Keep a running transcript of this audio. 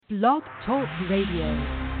Blog Talk Radio.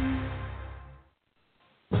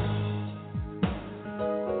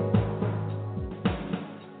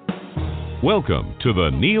 Welcome to the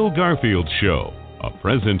Neil Garfield Show, a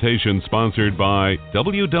presentation sponsored by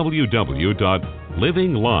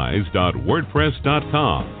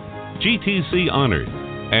www.livinglies.wordpress.com, GTC Honored,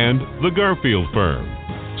 and The Garfield Firm,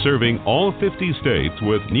 serving all 50 states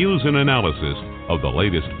with news and analysis of the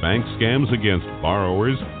latest bank scams against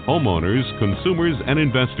borrowers, homeowners, consumers, and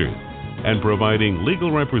investors, and providing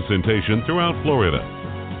legal representation throughout Florida.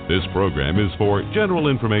 This program is for general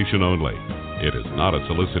information only. It is not a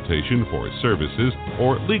solicitation for services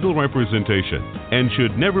or legal representation and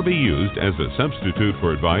should never be used as a substitute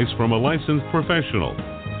for advice from a licensed professional.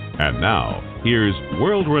 And now, here's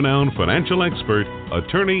world-renowned financial expert,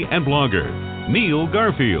 attorney, and blogger, Neil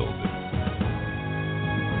Garfield.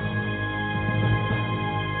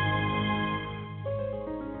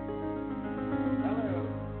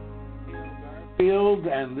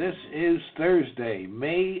 And this is Thursday,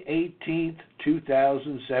 May 18th,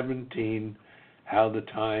 2017, how the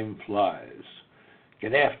time flies.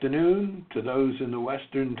 Good afternoon to those in the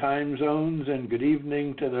western time zones, and good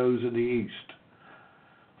evening to those in the east.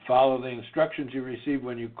 Follow the instructions you received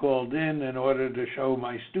when you called in order to show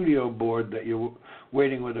my studio board that you're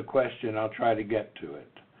waiting with a question. I'll try to get to it.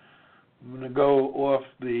 I'm going to go off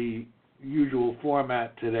the usual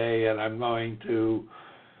format today, and I'm going to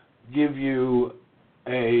give you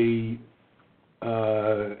an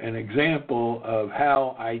example of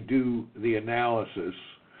how I do the analysis.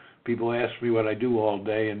 People ask me what I do all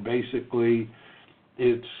day, and basically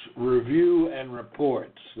it's review and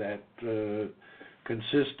reports that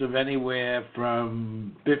consist of anywhere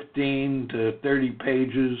from 15 to 30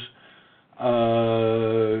 pages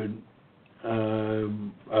of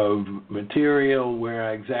material where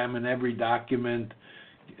I examine every document,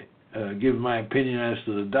 give my opinion as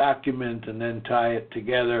to the document, and then tie it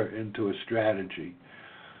together into a strategy.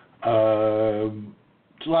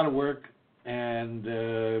 It's a lot of work, and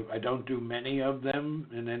I don't do many of them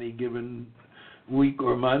in any given week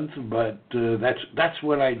or month, but that's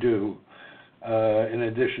what I do, in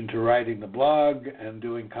addition to writing the blog and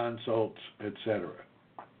doing consults, etc.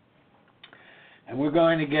 And we're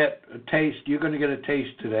going to get a taste, you're going to get a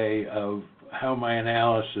taste today of how my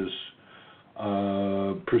analysis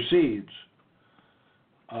proceeds,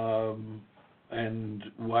 and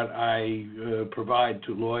what I provide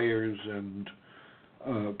to lawyers and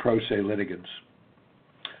pro se litigants.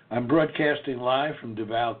 I'm broadcasting live from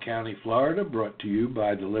Duval County, Florida, brought to you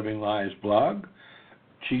by the Living Lies blog,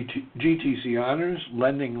 GTC Honors,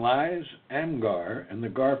 Lending Lies, AMGAR, and the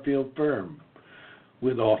Garfield Firm,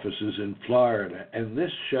 with offices in Florida. And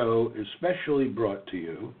this show is specially brought to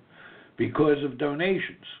you because of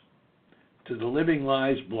donations to the Living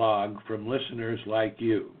Lies blog from listeners like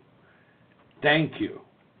you. Thank you.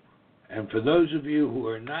 And for those of you who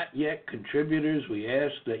are not yet contributors, we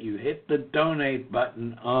ask that you hit the donate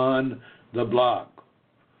button on the blog.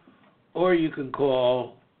 Or you can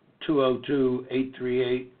call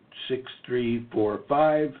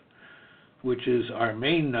 202-838-6345, which is our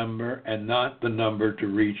main number and not the number to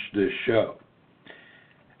reach this show.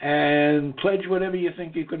 And pledge whatever you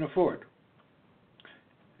think you can afford.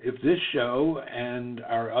 If this show and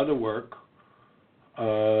our other work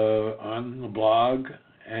on the blog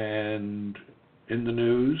and in the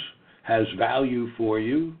news has value for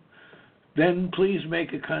you, then please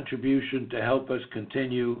make a contribution to help us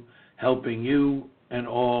continue helping you and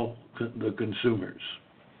all the consumers.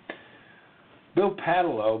 Bill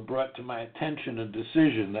Padelow brought to my attention a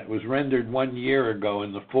decision that was rendered 1 year ago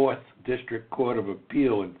in the 4th District Court of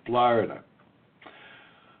Appeal in Florida.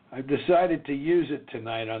 I've decided to use it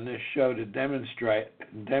tonight on this show to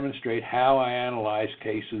demonstrate how I analyze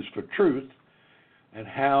cases for truth and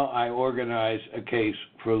how I organize a case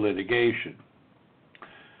for litigation.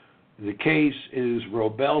 The case is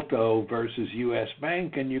Roberto versus U.S.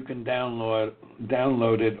 Bank, and you can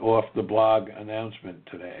download it off the blog announcement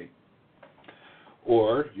today.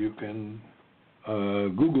 Or you can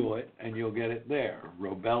Google it, and you'll get it there.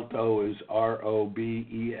 Roberto is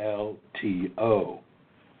Robelto.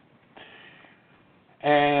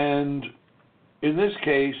 And in this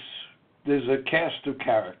case, there's a cast of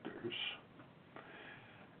characters,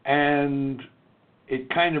 and it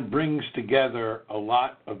kind of brings together a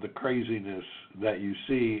lot of the craziness that you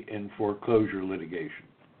see in foreclosure litigation.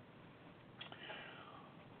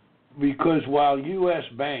 Because while U.S.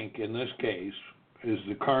 Bank, in this case, is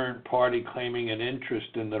the current party claiming an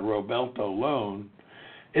interest in the Roberto loan,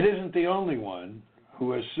 it isn't the only one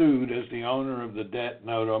who has sued as the owner of the debt,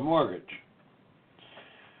 note, or mortgage.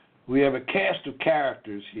 We have a cast of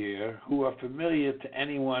characters here who are familiar to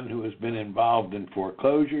anyone who has been involved in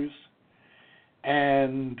foreclosures,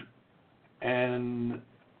 and an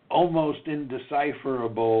almost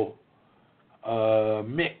indecipherable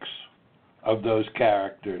mix of those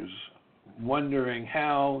characters, wondering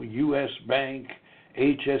how U.S. Bank,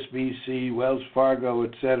 HSBC, Wells Fargo,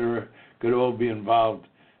 etc., could all be involved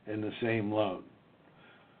in the same loan.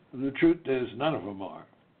 The truth is, none of them are,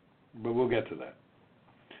 but we'll get to that.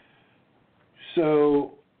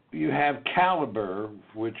 So you have Caliber,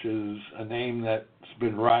 which is a name that's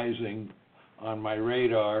been rising on my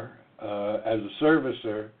radar as a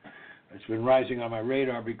servicer. It's been rising on my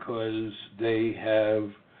radar because they have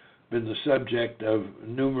been the subject of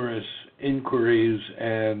numerous inquiries,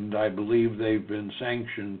 and I believe they've been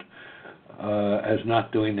sanctioned as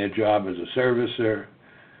not doing their job as a servicer.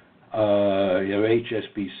 You have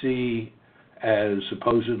HSBC as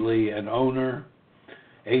supposedly an owner,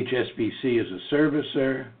 HSBC as a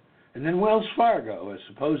servicer, and then Wells Fargo as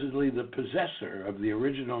supposedly the possessor of the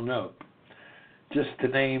original note, just to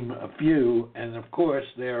name a few. And of course,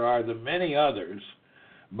 there are the many others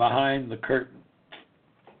behind the curtain.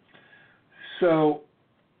 So,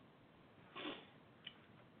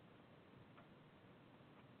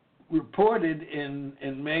 reported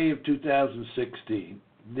in May of 2016,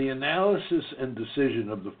 the analysis and decision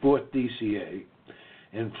of the 4th DCA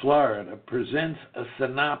in Florida presents a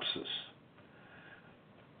synopsis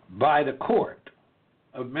by the court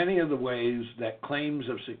of many of the ways that claims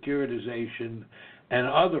of securitization and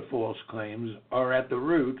other false claims are at the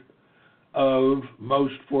root of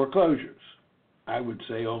most foreclosures. I would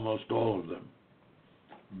say almost all of them.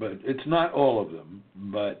 But it's not all of them,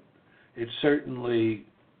 but it's certainly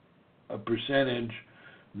a percentage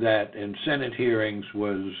that in Senate hearings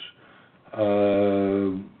was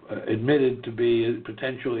admitted to be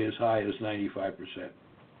potentially as high as 95%.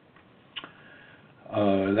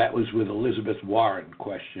 That was with Elizabeth Warren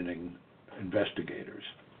questioning investigators.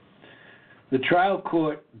 The trial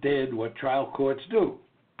court did what trial courts do.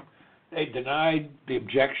 They denied the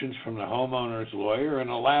objections from the homeowner's lawyer and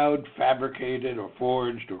allowed fabricated or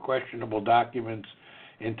forged or questionable documents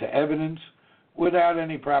into evidence without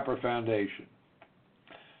any proper foundation.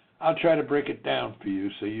 I'll try to break it down for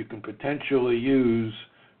you so you can potentially use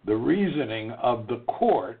the reasoning of the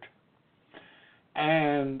court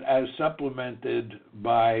and as supplemented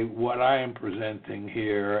by what I am presenting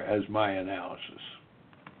here as my analysis.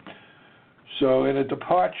 So in a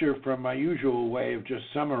departure from my usual way of just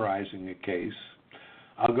summarizing a case,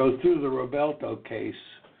 I'll go through the Roberto case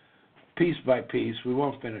piece by piece. We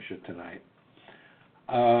won't finish it tonight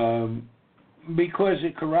because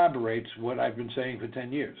it corroborates what I've been saying for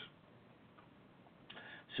 10 years.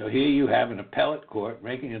 So here you have an appellate court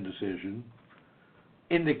making a decision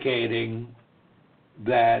indicating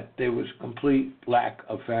that there was complete lack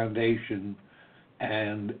of foundation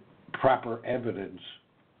and proper evidence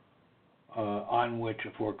on which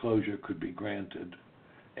a foreclosure could be granted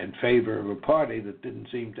in favor of a party that didn't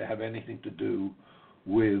seem to have anything to do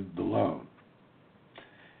with the loan.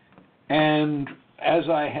 And as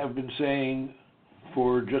I have been saying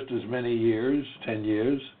for just as many years, 10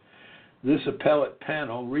 years, this appellate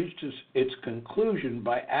panel reached its conclusion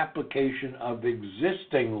by application of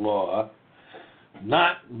existing law,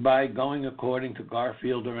 not by going according to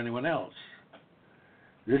Garfield or anyone else.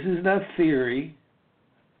 This is not theory.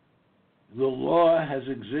 The law has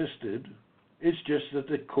existed. It's just that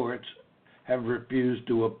the courts have refused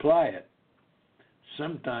to apply it,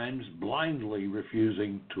 sometimes blindly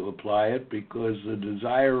refusing to apply it because the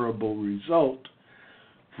desirable result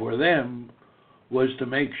for them was to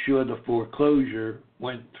make sure the foreclosure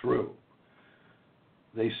went through.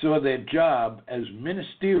 They saw their job as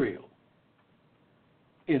ministerial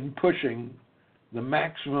in pushing the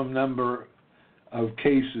maximum number of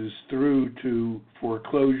cases through to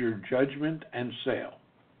foreclosure judgment and sale.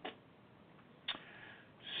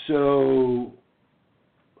 So,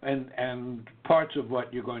 and parts of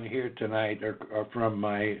what you're going to hear tonight are from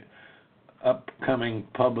my upcoming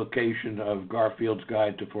publication of Garfield's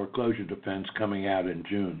Guide to Foreclosure Defense coming out in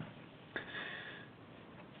June.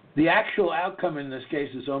 The actual outcome in this case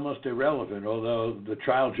is almost irrelevant, although the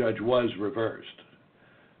trial judge was reversed.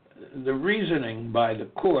 The reasoning by the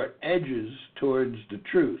court edges towards the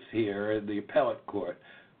truth here in the appellate court,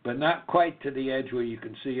 but not quite to the edge where you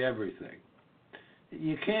can see everything.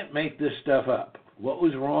 You can't make this stuff up. What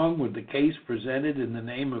was wrong with the case presented in the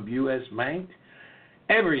name of U.S. Bank?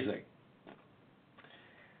 Everything.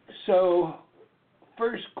 So,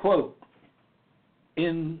 first quote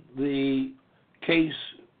in the case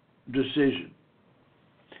decision,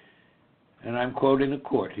 and I'm quoting the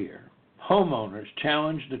court here. homeowners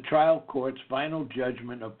challenged the trial court's final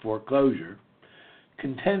judgment of foreclosure,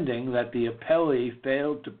 contending that the appellee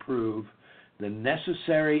failed to prove the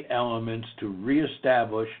necessary elements to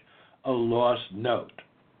reestablish a lost note.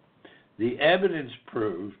 The evidence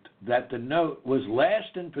proved that the note was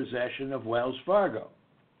last in possession of Wells Fargo,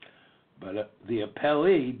 but the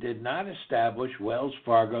appellee did not establish Wells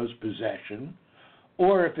Fargo's possession,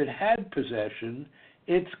 or if it had possession,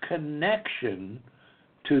 its connection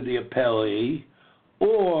to the appellee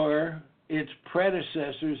or its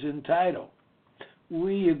predecessors in title.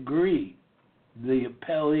 We agree the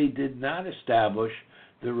appellee did not establish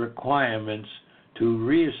the requirements to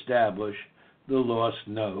reestablish the lost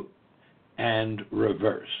note and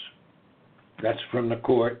reverse. That's from the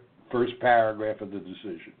court, first paragraph of the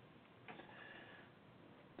decision.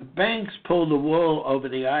 The banks pulled the wool over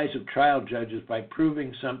the eyes of trial judges by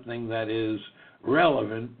proving something that is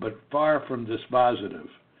relevant but far from dispositive,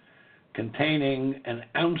 containing an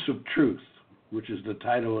ounce of truth, which is the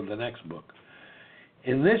title of the next book.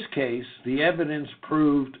 In this case, the evidence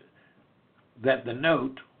proved that the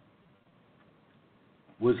note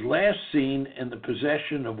was last seen in the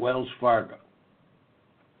possession of Wells Fargo.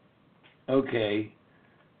 Okay,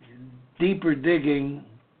 deeper digging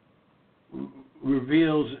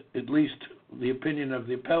reveals, at least the opinion of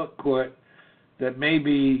the appellate court, that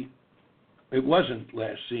maybe it wasn't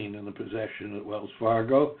last seen in the possession of Wells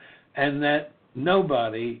Fargo, and that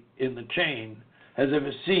nobody in the chain has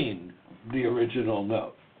ever seen the original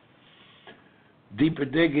note. Deeper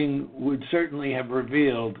digging would certainly have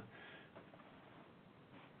revealed,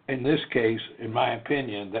 in this case, in my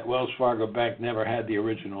opinion, that Wells Fargo Bank never had the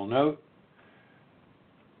original note,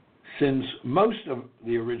 since most of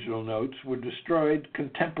the original notes were destroyed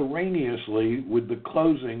contemporaneously with the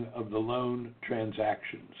closing of the loan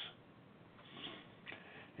transactions.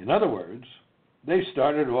 In other words, they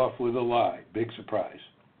started off with a lie, big surprise.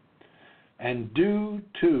 And due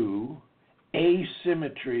to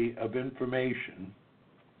asymmetry of information,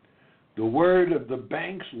 the word of the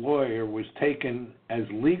bank's lawyer was taken as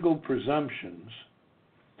legal presumptions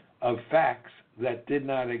of facts that did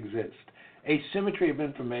not exist. Asymmetry of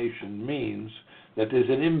information means that there's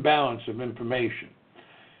an imbalance of information,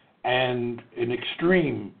 and an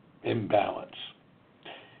extreme imbalance.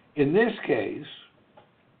 In this case,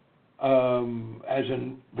 as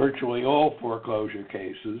in virtually all foreclosure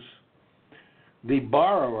cases, the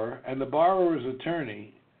borrower and the borrower's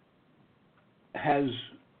attorney has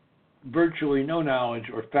virtually no knowledge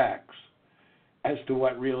or facts as to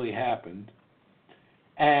what really happened,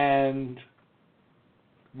 and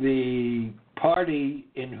the party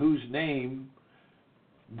in whose name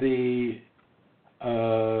the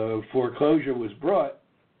foreclosure was brought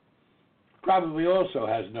probably also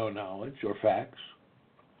has no knowledge or facts,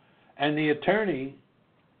 and the attorney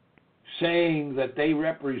saying that they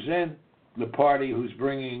represent the party who's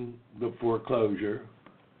bringing the foreclosure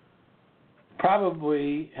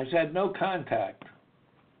probably has had no contact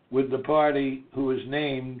with the party who is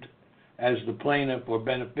named as the plaintiff or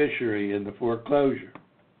beneficiary in the foreclosure.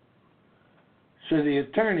 So the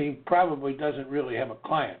attorney probably doesn't really have a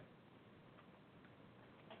client.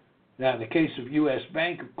 Now, in the case of U.S.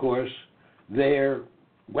 Bank, of course, their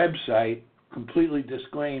website completely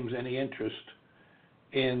disclaims any interest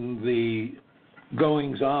in the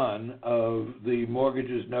goings-on of the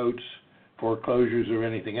mortgages, notes, foreclosures, or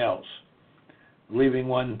anything else, leaving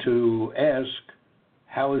one to ask,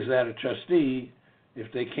 how is that a trustee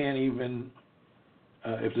if they can't even,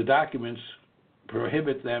 if the documents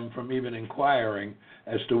prohibit them from even inquiring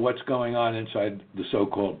as to what's going on inside the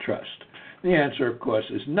so-called trust? The answer, of course,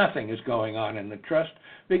 is nothing is going on in the trust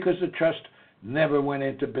because the trust never went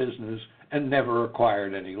into business and never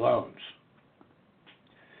acquired any loans.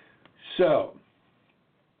 So,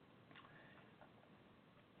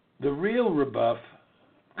 the real rebuff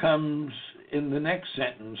comes in the next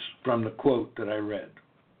sentence from the quote that I read.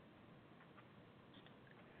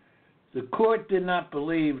 The court did not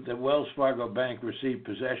believe that Wells Fargo Bank received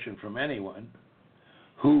possession from anyone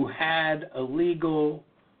who had legal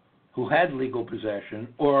possession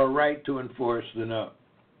or a right to enforce the note.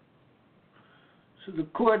 So the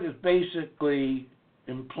court is basically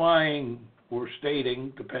implying or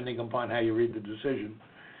stating, depending upon how you read the decision,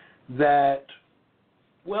 that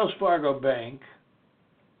Wells Fargo Bank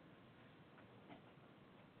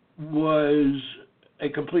was a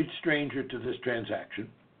complete stranger to this transaction,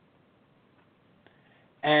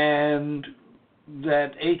 and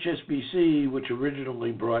that HSBC, which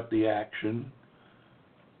originally brought the action,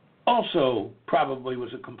 also probably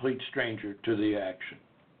was a complete stranger to the action.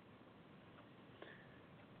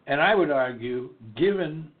 And I would argue,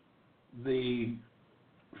 given the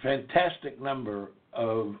fantastic number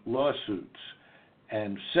of lawsuits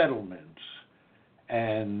and settlements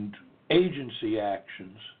and agency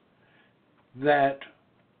actions that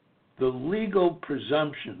the legal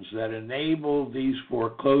presumptions that enable these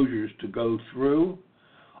foreclosures to go through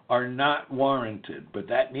are not warranted. But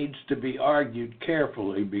that needs to be argued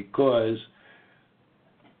carefully, because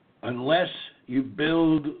unless you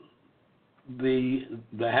build the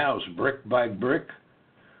house brick by brick,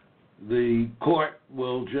 the court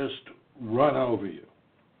will just run over you.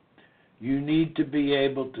 You need to be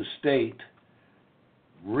able to state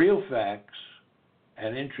real facts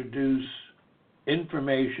and introduce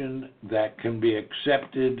information that can be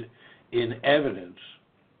accepted in evidence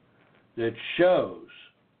that shows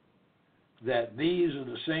that these are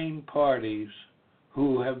the same parties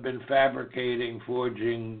who have been fabricating,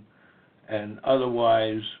 forging, and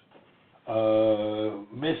otherwise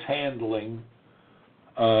mishandling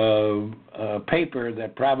paper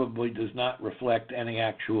that probably does not reflect any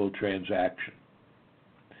actual transaction.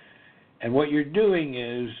 And what you're doing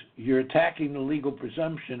is you're attacking the legal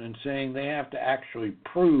presumption and saying they have to actually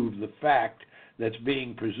prove the fact that's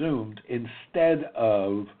being presumed, instead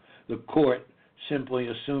of the court simply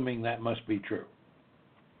assuming that must be true.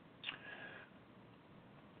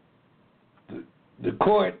 The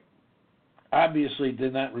court obviously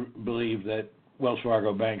did not believe that Wells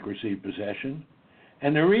Fargo Bank received possession,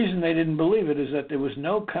 and the reason they didn't believe it is that there was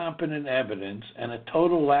no competent evidence and a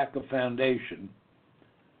total lack of foundation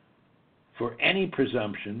for any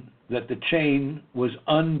presumption that the chain was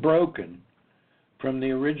unbroken from the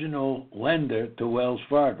original lender to Wells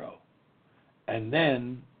Fargo and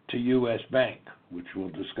then to U.S. Bank, which we'll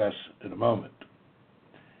discuss in a moment.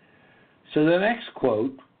 So the next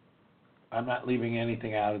quote, I'm not leaving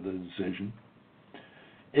anything out of the decision,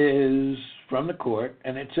 is from the court,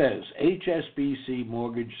 and it says, HSBC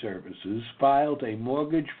Mortgage Services filed a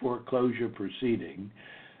mortgage foreclosure proceeding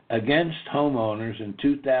against homeowners in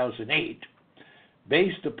 2008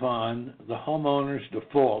 based upon the homeowner's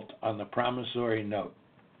default on the promissory note.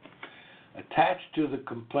 Attached to the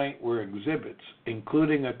complaint were exhibits,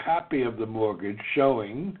 including a copy of the mortgage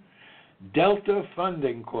showing Delta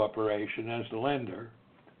Funding Corporation as the lender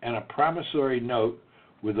and a promissory note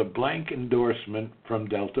with a blank endorsement from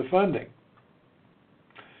Delta Funding.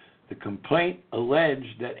 The complaint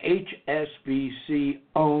alleged that HSBC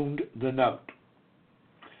owned the note.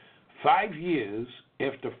 5 years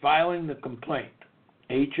after filing the complaint,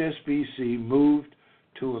 HSBC moved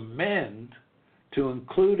to amend to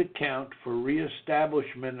include account for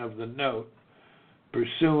reestablishment of the note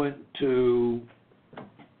pursuant to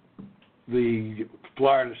the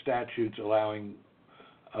Florida statutes allowing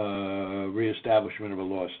reestablishment of a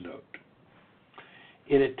lost note.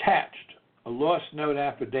 It attached a lost note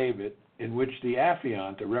affidavit in which the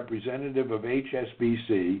affiant, a representative of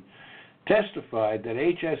HSBC, testified that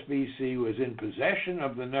HSBC was in possession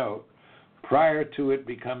of the note prior to it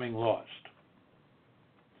becoming lost.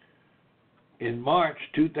 In March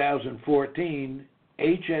 2014,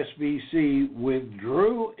 HSBC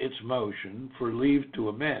withdrew its motion for leave to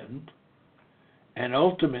amend, and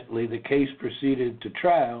ultimately the case proceeded to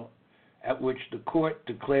trial, at which the court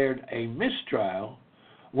declared a mistrial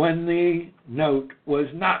when the note was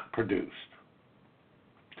not produced.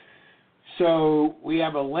 So we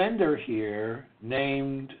have a lender here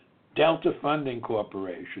named Delta Funding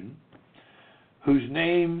Corporation, whose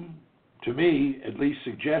name, to me, at least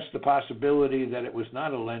suggests the possibility that it was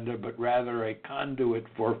not a lender, but rather a conduit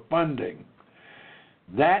for funding.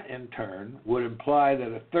 That, in turn, would imply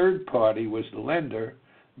that a third party was the lender,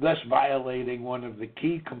 thus violating one of the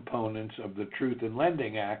key components of the Truth in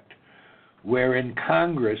Lending Act, wherein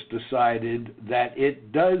Congress decided that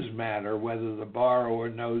it does matter whether the borrower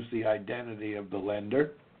knows the identity of the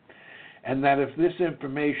lender, and that if this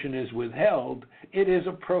information is withheld, it is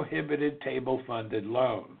a prohibited table-funded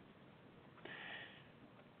loan.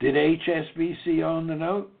 Did HSBC own the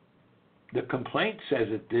note? The complaint says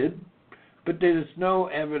it did, but there's no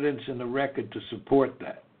evidence in the record to support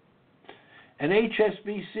that. And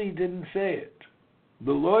HSBC didn't say it.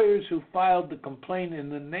 The lawyers who filed the complaint in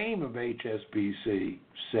the name of HSBC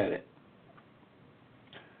said it.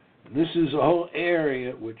 This is a whole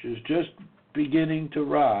area which is just beginning to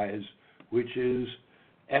rise, which is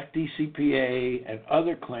FDCPA and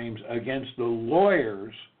other claims against the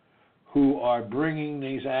lawyers who are bringing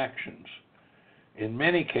these actions, in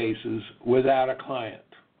many cases without a client,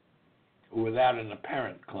 or without an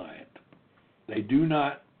apparent client. They do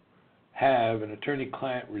not have an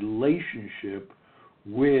attorney-client relationship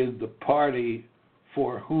with the party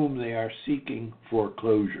for whom they are seeking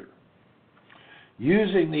foreclosure.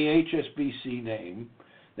 Using the HSBC name,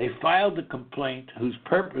 They filed a complaint whose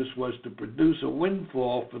purpose was to produce a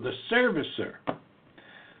windfall for the servicer,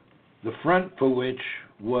 the front for which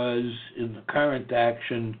was, in the current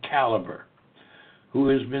action, Caliber, who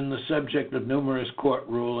has been the subject of numerous court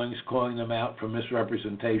rulings calling them out for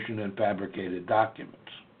misrepresentation and fabricated documents.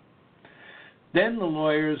 Then the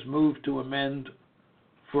lawyers moved to amend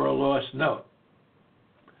for a lost note.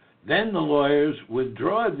 Then the lawyers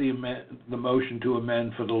withdrew the motion to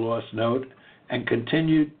amend for the lost note and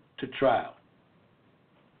continued to trial.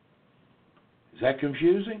 Is that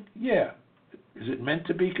confusing? Yeah. Is it meant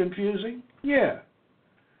to be confusing? Yeah.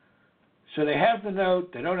 So they have the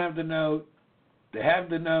note, they don't have the note, they have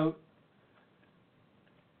the note,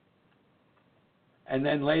 and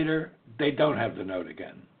then later they don't have the note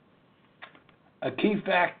again. A key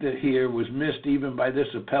factor here was missed even by this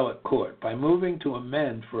appellate court. By moving to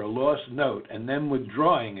amend for a lost note and then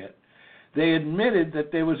withdrawing it, they admitted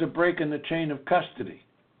that there was a break in the chain of custody.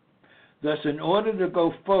 Thus, in order to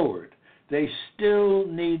go forward, they still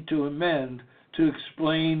need to amend to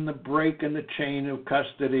explain the break in the chain of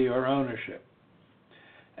custody or ownership.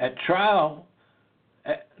 At trial,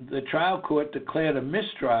 the trial court declared a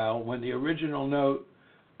mistrial when the original note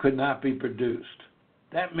could not be produced.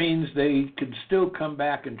 That means they could still come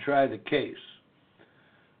back and try the case.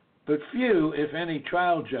 But few, if any,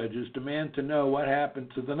 trial judges demand to know what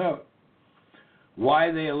happened to the note,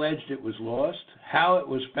 why they alleged it was lost, how it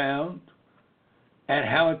was found, and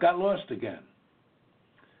how it got lost again.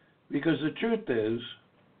 Because the truth is,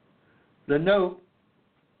 the note,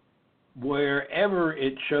 wherever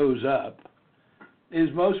it shows up, is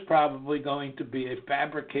most probably going to be a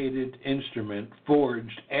fabricated instrument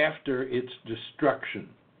forged after its destruction.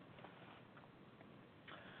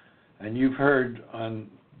 And you've heard on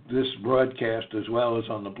this broadcast as well as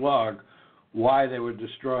on the blog why they were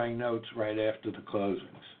destroying notes right after the closings.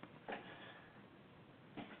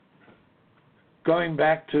 Going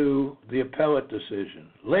back to the appellate decision,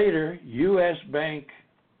 later, U.S. Bank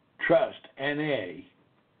Trust, N.A.,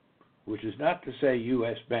 which is not to say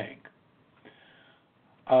U.S. Bank,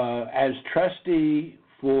 as trustee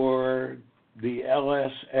for the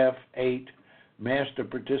LSF-8 Master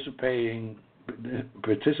Participation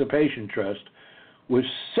Trust, was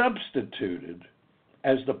substituted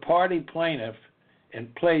as the party plaintiff in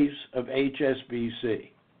place of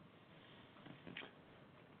HSBC.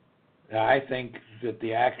 Now, I think that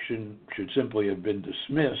the action should simply have been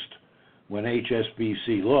dismissed when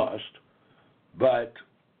HSBC lost, but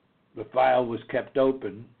the file was kept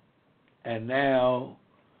open, and now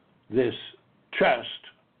this trust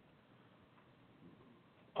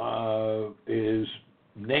is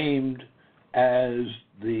named as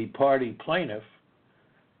the party plaintiff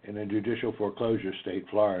in a judicial foreclosure state,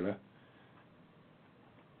 Florida,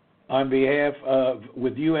 on behalf of,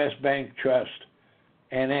 with U.S. Bank Trust,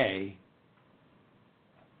 N.A.,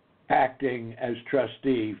 acting as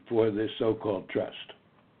trustee for this so-called trust.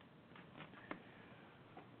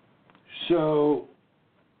 So,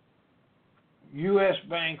 U.S.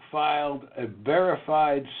 Bank filed a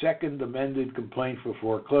verified second amended complaint for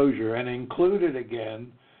foreclosure and included again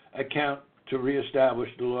a count to reestablish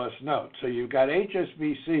the lost note. So you've got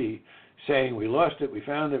HSBC saying we lost it, we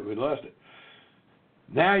found it, we lost it.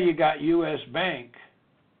 Now you got U.S. Bank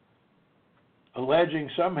alleging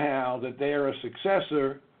somehow that they are a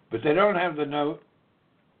successor, but they don't have the note,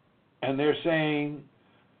 and they're saying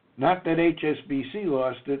not that HSBC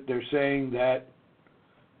lost it, they're saying that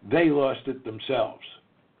they lost it themselves.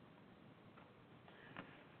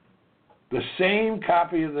 The same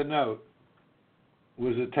copy of the note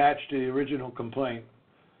was attached to the original complaint,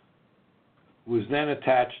 was then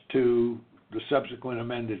attached to the subsequent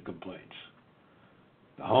amended complaints.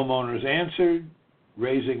 The homeowners answered,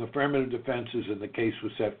 raising affirmative defenses, and the case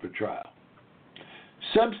was set for trial.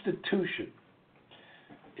 Substitution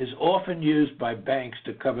is often used by banks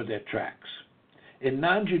to cover their tracks. In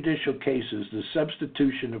non-judicial cases, the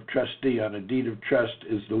substitution of trustee on a deed of trust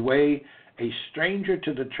is the way a stranger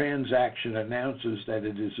to the transaction announces that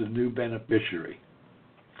it is a new beneficiary.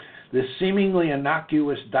 This seemingly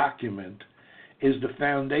innocuous document is the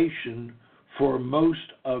foundation for most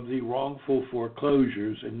of the wrongful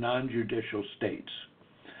foreclosures in non-judicial states.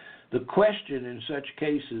 The question in such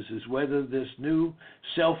cases is whether this new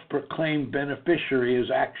self-proclaimed beneficiary is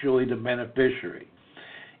actually the beneficiary.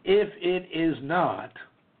 If it is not,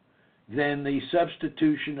 then the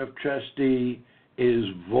substitution of trustee is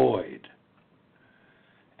void.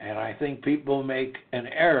 And I think people make an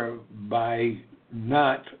error by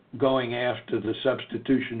not going after the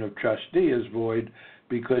substitution of trustee as void,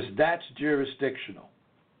 because that's jurisdictional.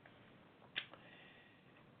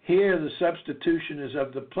 Here, the substitution is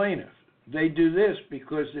of the plaintiff. They do this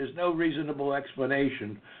because there's no reasonable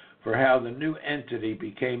explanation for how the new entity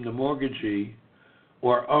became the mortgagee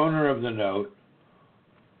or owner of the note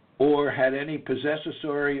or had any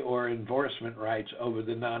possessory or enforcement rights over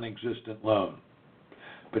the non-existent loan.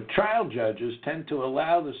 But trial judges tend to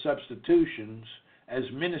allow the substitutions as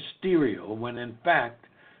ministerial when in fact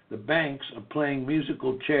the banks are playing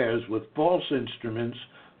musical chairs with false instruments,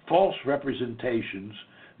 false representations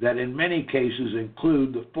that in many cases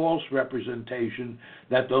include the false representation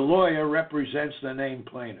that the lawyer represents the named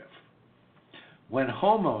plaintiff. When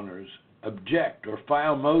homeowners object or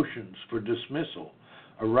file motions for dismissal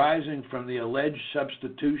arising from the alleged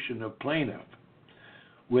substitution of plaintiff,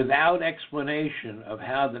 without explanation of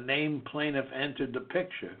how the named plaintiff entered the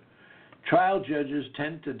picture, trial judges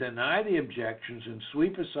tend to deny the objections and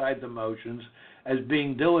sweep aside the motions as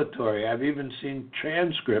being dilatory. I've even seen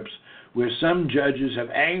transcripts where some judges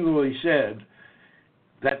have angrily said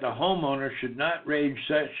that the homeowner should not raise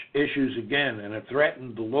such issues again and have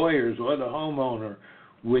threatened the lawyers or the homeowner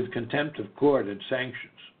with contempt of court and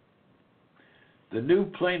sanctions. The new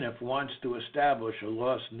plaintiff wants to establish a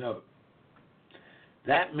lost note.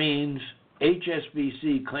 That means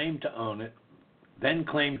HSBC claimed to own it, then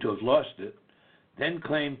claimed to have lost it, then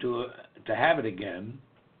claimed to have it again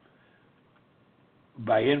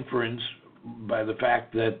by inference, by the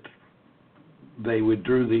fact that they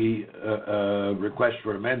withdrew the request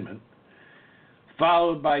for amendment,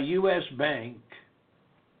 followed by U.S. Bank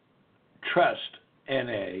Trust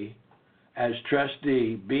N.A. as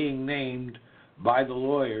trustee being named by the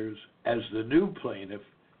lawyers as the new plaintiff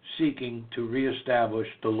seeking to reestablish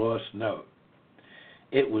the lost note.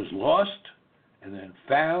 It was lost and then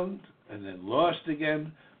found and then lost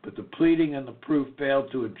again, but the pleading and the proof failed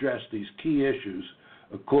to address these key issues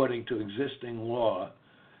according to existing law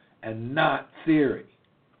and not theory.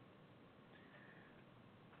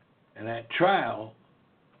 And at trial,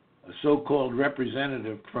 a so-called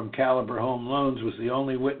representative from Caliber Home Loans was the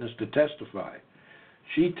only witness to testify.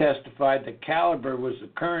 She testified that Caliber was the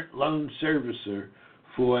current loan servicer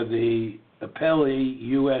for the appellee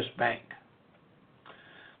U.S. Bank.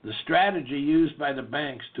 The strategy used by the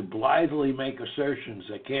banks to blithely make assertions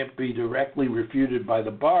that can't be directly refuted by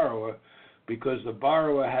the borrower because the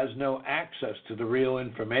borrower has no access to the real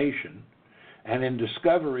information, and in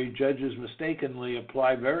discovery, judges mistakenly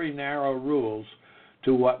apply very narrow rules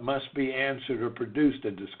to what must be answered or produced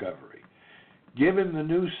in discovery. Given the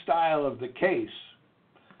new style of the case,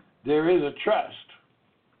 there is a trust,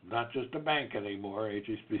 not just a bank anymore,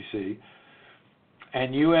 HSBC,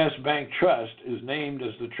 and U.S. Bank Trust is named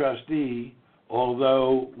as the trustee,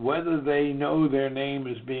 although whether they know their name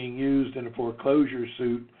is being used in a foreclosure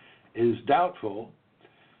suit is doubtful,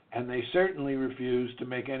 and they certainly refuse to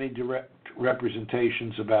make any direct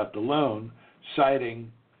representations about the loan, citing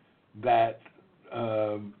that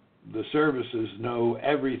the services know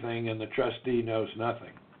everything and the trustee knows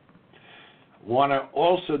nothing. Want to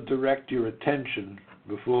also direct your attention,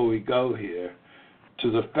 before we go here,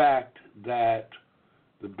 to the fact that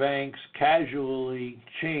the banks casually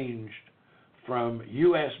changed from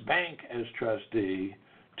U.S. Bank as trustee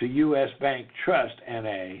to U.S. Bank Trust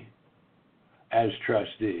N.A. as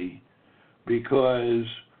trustee, because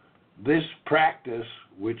this practice,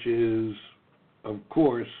 which is, of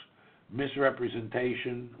course,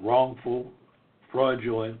 misrepresentation, wrongful,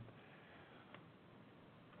 fraudulent,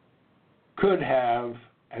 could have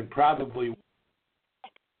and probably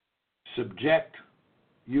subject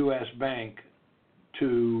U.S. Bank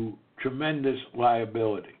to tremendous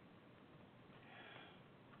liability.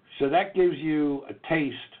 So that gives you a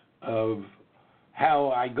taste of how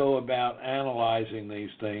I go about analyzing these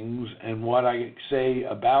things and what I say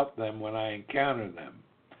about them when I encounter them.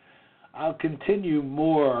 I'll continue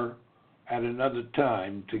more at another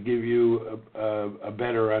time to give you a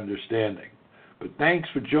better understanding. But thanks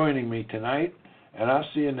for joining me tonight, and I'll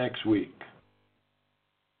see you next week.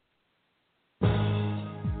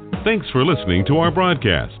 Thanks for listening to our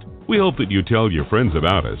broadcast. We hope that you tell your friends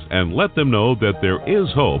about us and let them know that there is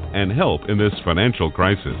hope and help in this financial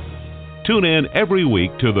crisis. Tune in every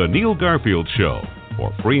week to The Neil Garfield Show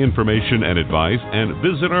for free information and advice, and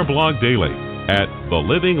visit our blog daily at The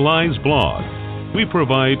Living Lies blog. We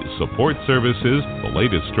provide support services, the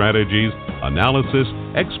latest strategies, analysis,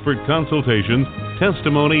 expert consultations,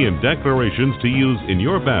 testimony, and declarations to use in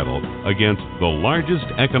your battle against the largest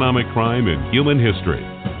economic crime in human history.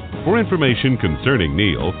 For information concerning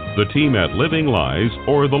Neil, the team at Living Lies,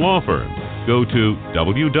 or the law firm, go to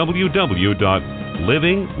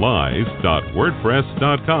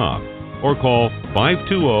www.livinglies.wordpress.com or call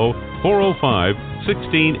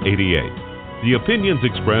 520-405-1688. The opinions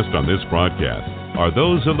expressed on this broadcast are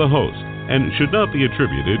those of the host and should not be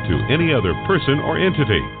attributed to any other person or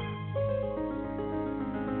entity.